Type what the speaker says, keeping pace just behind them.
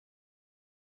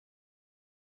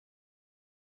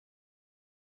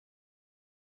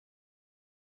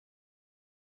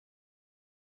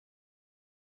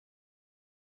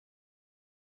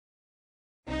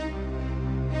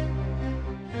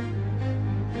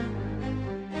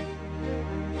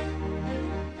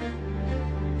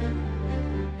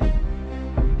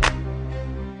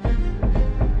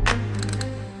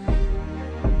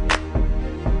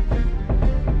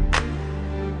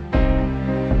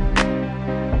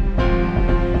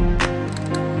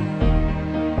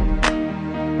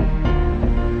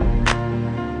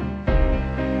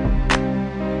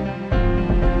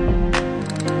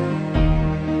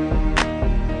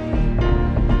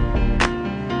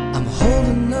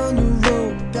down the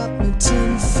road, got me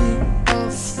 10 feet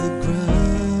off the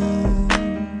ground.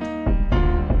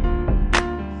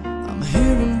 I'm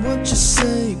hearing what you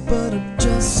say, but I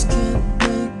just can't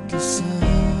make a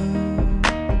sound.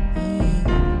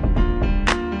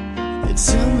 You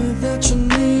tell me that you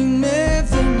need me,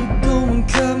 then you go and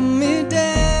cut me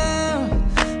down.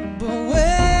 But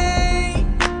wait,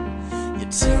 you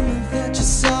tell me that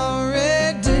you're sorry,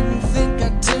 didn't think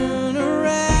I'd turn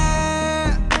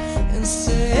around and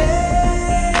say